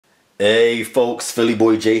Hey folks, Philly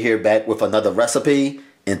Boy J here, back with another recipe.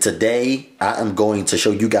 And today I am going to show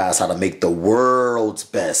you guys how to make the world's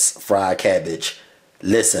best fried cabbage.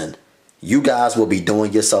 Listen, you guys will be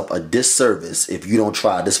doing yourself a disservice if you don't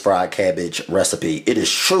try this fried cabbage recipe. It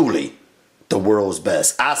is truly the world's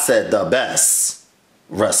best. I said the best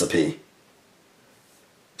recipe.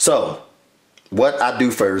 So, what I do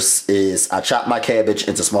first is I chop my cabbage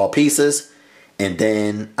into small pieces. And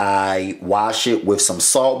then I wash it with some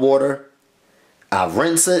salt water. I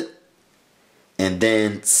rinse it. And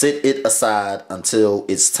then sit it aside until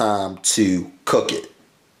it's time to cook it.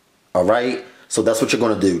 Alright? So that's what you're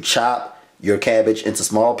going to do. Chop your cabbage into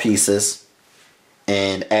small pieces.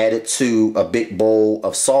 And add it to a big bowl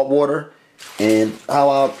of salt water. And how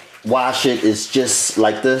I wash it is just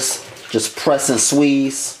like this. Just press and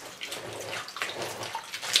squeeze.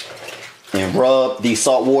 And rub the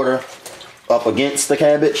salt water up against the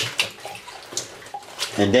cabbage,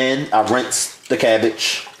 and then I rinse the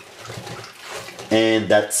cabbage, and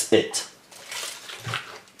that's it.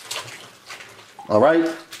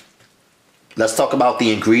 Alright, let's talk about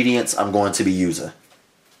the ingredients I'm going to be using.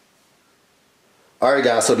 Alright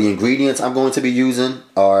guys, so the ingredients I'm going to be using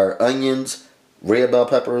are onions, red bell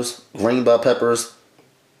peppers, green bell peppers,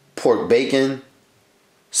 pork bacon,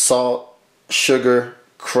 salt, sugar,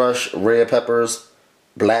 crushed red peppers,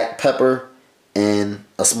 black pepper, and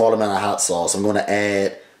a small amount of hot sauce. I'm going to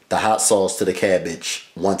add the hot sauce to the cabbage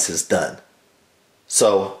once it's done.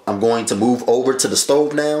 So I'm going to move over to the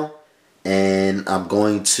stove now, and I'm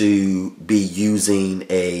going to be using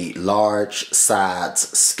a large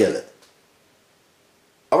sides skillet.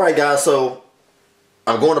 Alright guys, so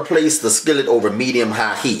I'm going to place the skillet over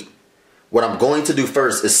medium-high heat. What I'm going to do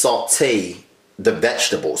first is saute the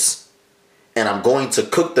vegetables, and I'm going to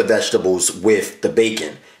cook the vegetables with the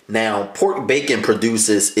bacon. Now, pork bacon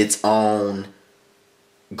produces its own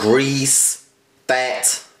grease,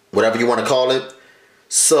 fat, whatever you want to call it.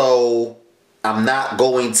 So, I'm not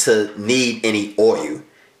going to need any oil.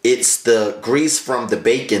 It's the grease from the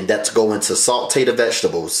bacon that's going to saute the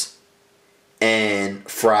vegetables and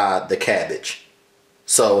fry the cabbage.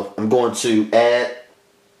 So, I'm going to add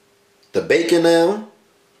the bacon now.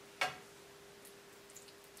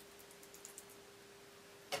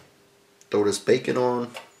 Throw this bacon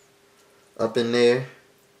on up in there.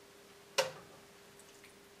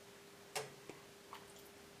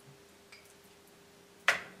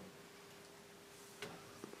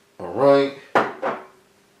 Alright.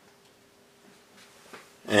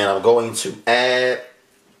 And I'm going to add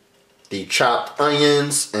the chopped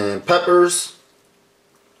onions and peppers.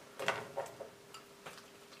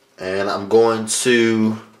 And I'm going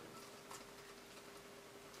to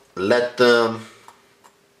let them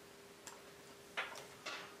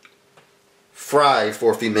fry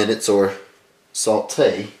for a few minutes, or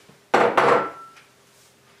saute. Right.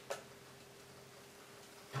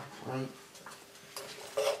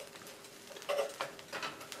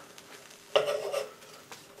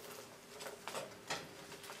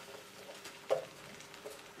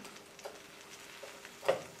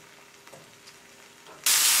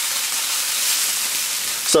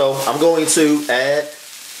 So I'm going to add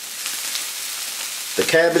the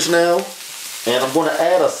cabbage now. And I'm going to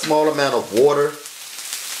add a small amount of water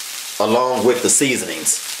along with the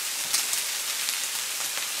seasonings.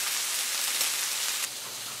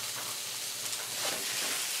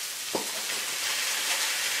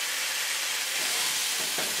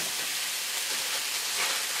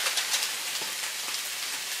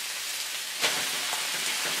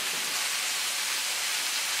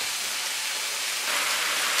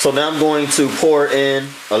 So now I'm going to pour in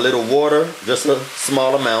a little water, just a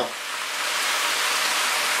small amount.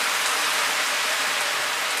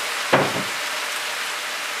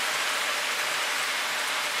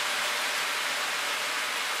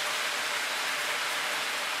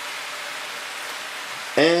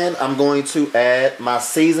 And I'm going to add my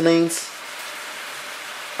seasonings.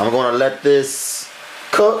 I'm going to let this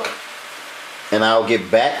cook, and I'll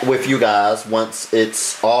get back with you guys once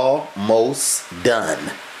it's almost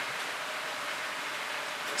done.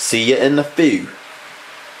 See you in a few.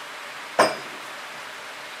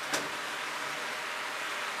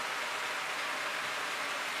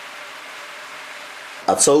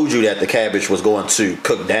 I told you that the cabbage was going to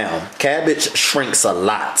cook down. Cabbage shrinks a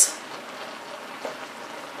lot.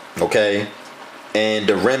 Okay, and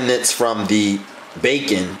the remnants from the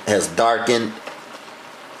bacon has darkened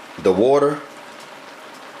the water.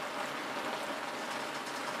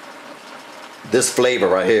 This flavor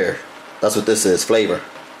right here, that's what this is, flavor.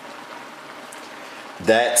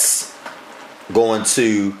 That's going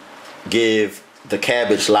to give the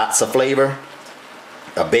cabbage lots of flavor.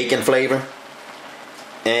 a bacon flavor,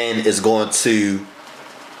 and it's going to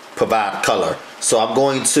provide color. So I'm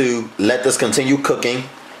going to let this continue cooking.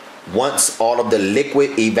 Once all of the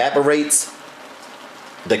liquid evaporates,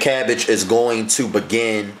 the cabbage is going to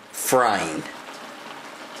begin frying.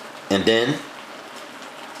 And then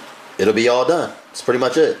it'll be all done. That's pretty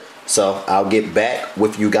much it. So I'll get back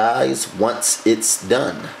with you guys once it's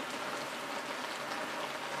done.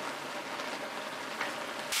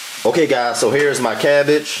 Okay guys, so here's my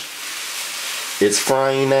cabbage. It's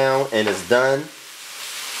frying now and it's done.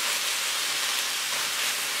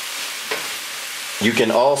 You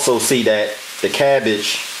can also see that the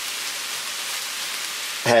cabbage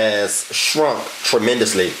has shrunk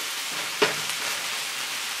tremendously.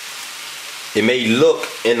 It may look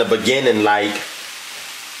in the beginning like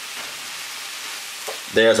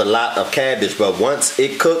there's a lot of cabbage, but once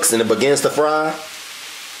it cooks and it begins to fry,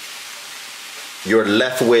 you're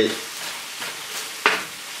left with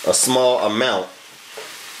a small amount.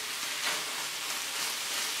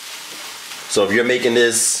 So if you're making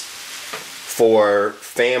this for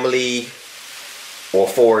family or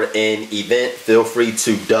for an event, feel free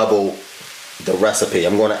to double the recipe.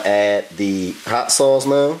 I'm going to add the hot sauce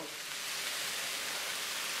now.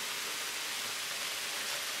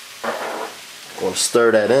 Going to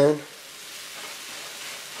stir that in.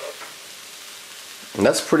 And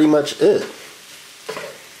that's pretty much it.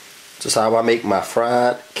 Just how I make my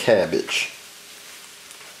fried cabbage.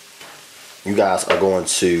 You guys are going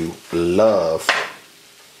to love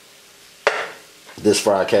this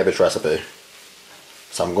fried cabbage recipe.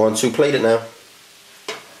 So I'm going to plate it now.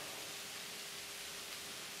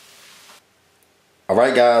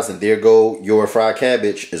 Alright guys, and there go your fried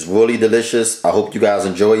cabbage. It's really delicious. I hope you guys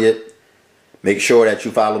enjoy it. Make sure that you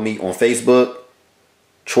follow me on Facebook,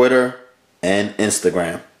 Twitter, and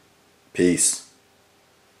Instagram. Peace.